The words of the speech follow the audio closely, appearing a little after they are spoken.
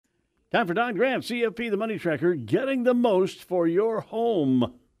Time for Don Grant, CFP, the Money Tracker, getting the most for your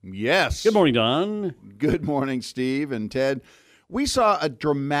home. Yes. Good morning, Don. Good morning, Steve and Ted. We saw a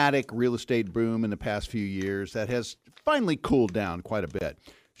dramatic real estate boom in the past few years that has finally cooled down quite a bit.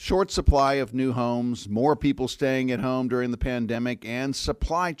 Short supply of new homes, more people staying at home during the pandemic, and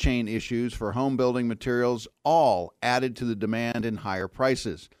supply chain issues for home building materials all added to the demand and higher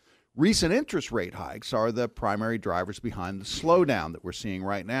prices. Recent interest rate hikes are the primary drivers behind the slowdown that we're seeing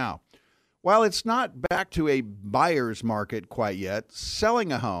right now. While it's not back to a buyer's market quite yet,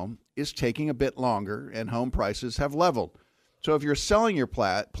 selling a home is taking a bit longer and home prices have leveled. So if you're selling your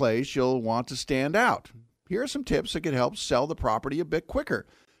place, you'll want to stand out. Here are some tips that could help sell the property a bit quicker.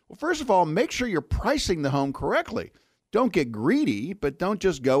 Well, first of all, make sure you're pricing the home correctly. Don't get greedy, but don't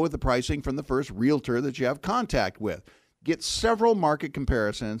just go with the pricing from the first realtor that you have contact with. Get several market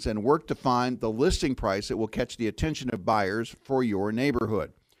comparisons and work to find the listing price that will catch the attention of buyers for your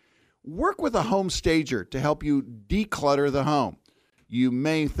neighborhood. Work with a home stager to help you declutter the home. You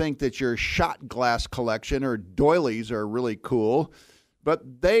may think that your shot glass collection or doilies are really cool,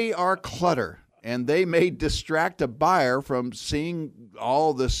 but they are clutter, and they may distract a buyer from seeing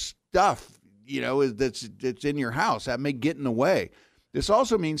all the stuff, that's in your house. That may get in the way. This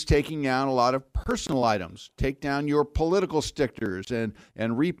also means taking down a lot of personal items. Take down your political stickers and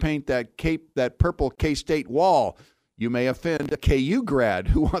repaint that purple K-State wall. You may offend a KU grad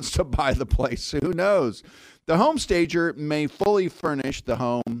who wants to buy the place. Who knows? The home stager may fully furnish the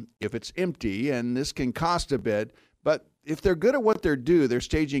home if it's empty, and this can cost a bit. But if they're good at what they do, their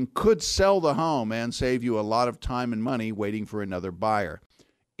staging could sell the home and save you a lot of time and money waiting for another buyer.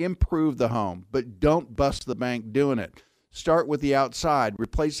 Improve the home, but don't bust the bank doing it. Start with the outside.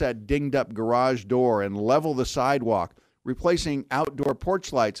 Replace that dinged-up garage door and level the sidewalk. Replacing outdoor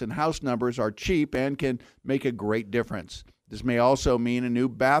porch lights and house numbers are cheap and can make a great difference. This may also mean a new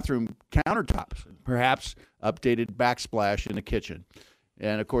bathroom countertops, perhaps updated backsplash in the kitchen.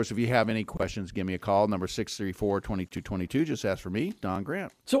 And, of course, if you have any questions, give me a call, number 634-2222. Just ask for me, Don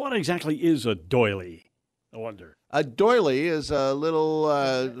Grant. So what exactly is a doily? I wonder. A doily is a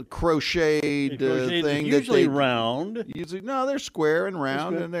little crocheted thing. Usually round. No, they're square and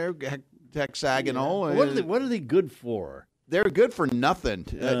round, and they're hexagonal. Yeah. What are they good for? They're good for nothing.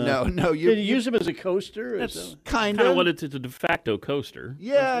 No. Can you use them as a coaster? That's kind of what it's a de facto coaster.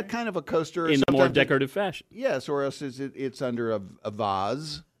 Yeah, okay. Kind of a coaster. In a more decorative fashion. Yes, or else it's under a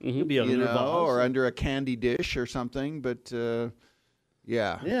vase, under a vase. Or under a candy dish or something. But,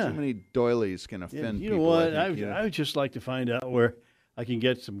 yeah. Too many doilies can offend people. You know what? I would just like to find out where I can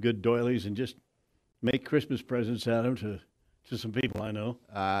get some good doilies and just make Christmas presents out of them to some people I know.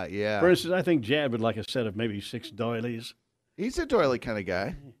 Yeah. For instance, I think Jad would like a set of maybe 6 doilies. He's a doily kind of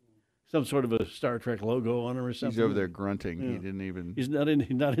guy. Some sort of a Star Trek logo on him or something. He's over there grunting. Yeah. He didn't even. He's not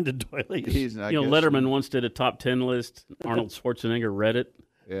into doilies. He's not. Letterman once did a top 10 list. Arnold Schwarzenegger read it.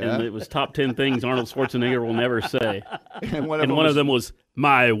 Yeah. And it was top 10 things Arnold Schwarzenegger will never say. And one of them was,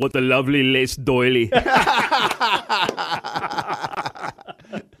 "My, what a lovely lace doily."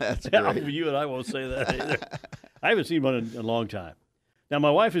 That's great. You and I won't say that either. I haven't seen one in a long time. Now, my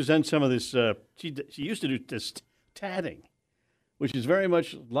wife has done some of this. She used to do this tatting, which is very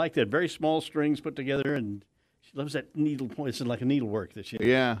much like that. Very small strings put together, and she loves that needle point. It's like a needlework that she.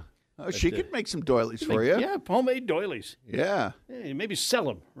 Yeah. Oh, she could make some doilies for you. Yeah, homemade doilies. Yeah. Maybe sell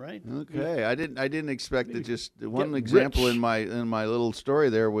them, right? Okay. I didn't expect that just one example in my little story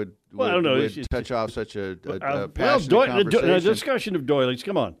there would touch off such a passionate conversation. A discussion of doilies.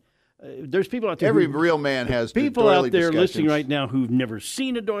 Come on. There's people out there. Every real man has people out there listening right now who've never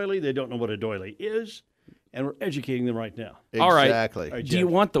seen a doily. They don't know what a doily is. And we're educating them right now. Exactly. All right, do you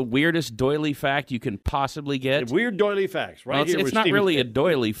want the weirdest doily fact you can possibly get? Weird doily facts, right? Well, it's not really a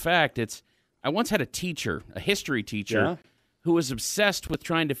doily fact. I once had a history teacher, who was obsessed with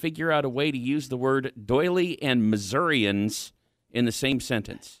trying to figure out a way to use the word doily and Missourians in the same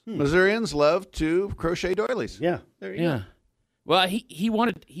sentence. Missourians love to crochet doilies. Yeah, there you go. Well, he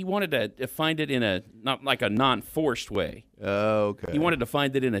wanted to find it in a not like a non-forced way. Oh, okay. He wanted to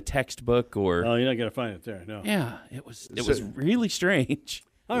find it in a textbook or. Oh, you're not going to find it there. No. Yeah, it was really strange.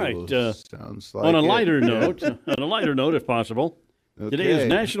 All right. Sounds like on a lighter note, if possible, today is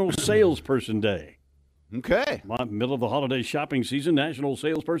National Salesperson Day. Okay. Middle of the holiday shopping season, National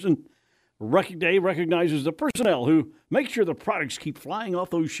Salesperson Day recognizes the personnel who make sure the products keep flying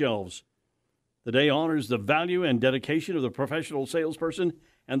off those shelves. The day honors the value and dedication of the professional salesperson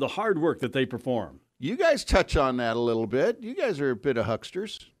and the hard work that they perform. You guys touch on that a little bit. You guys are a bit of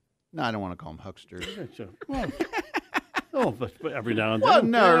hucksters. No, I don't want to call them hucksters. but every now and then. Well,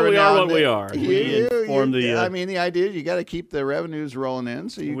 no, Yeah, we now are what and we then. are. We inform the, I mean, the idea is you got to keep the revenues rolling in,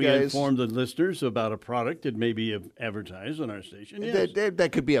 so you we guys. inform the listeners about a product that may be advertised on our station. Yes.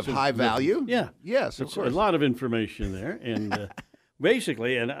 That could be of high value. Yeah. Yes, of It's course. a lot of information there. And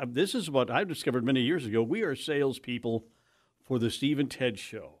basically, and this is what I discovered many years ago, we are salespeople for the Steve and Ted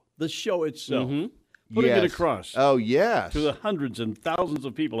Show. The show itself. Putting it Yes. across Oh, yes. to the hundreds and thousands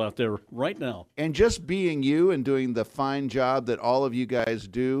of people out there right now. And just being you and doing the fine job that all of you guys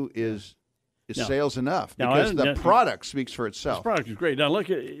do is Now- sales enough now, because I- the now- product speaks for This itself. product is great. Now, look,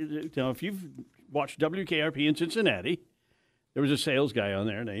 if you've watched WKRP in Cincinnati, there was a sales guy on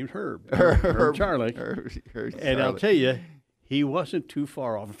there named Herb. Herb Charlick. And I'll tell you, he wasn't too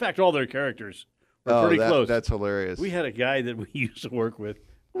far off. In fact, all their characters were pretty close. That's hilarious. We had a guy that we used to work with.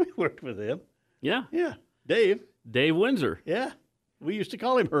 We worked with him. Yeah. Yeah, Dave. Dave Windsor. Yeah, we used to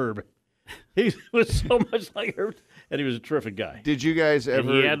call him Herb. He was so much like Herb, and he was a terrific guy. Did you guys And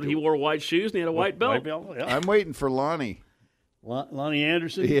ever? he wore white shoes and he had a white belt. Yeah. I'm waiting for Lonnie. Lonnie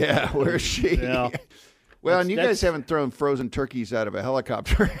Anderson. Yeah, where's she? Yeah. Well, and you That's- guys haven't thrown frozen turkeys out of a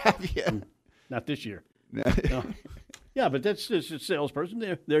helicopter, have you? Not this year. No. Yeah, but that's just a salesperson.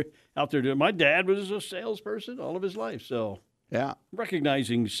 They're out there doing. My dad was a salesperson all of his life, so Yeah,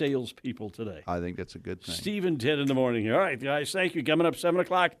 recognizing salespeople today. I think that's a good thing. Steve and Ted in the morning here. All right, guys, thank you. Coming up 7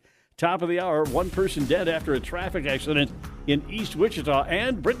 o'clock, top of the hour. One person dead after a traffic accident in East Wichita,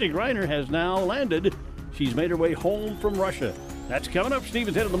 and Brittany Griner has now landed. She's made her way home from Russia. That's coming up. Steve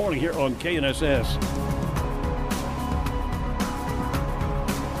and Ted in the morning here on KNSS.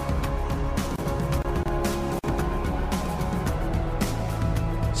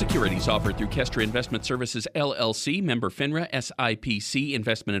 Securities offered through Kestra Investment Services, LLC, member FINRA, SIPC.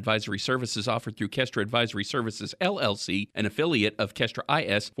 Investment advisory services offered through Kestra Advisory Services, LLC, an affiliate of Kestra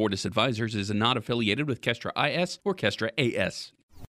IS. Fortis Advisors is not affiliated with Kestra IS or Kestra AS.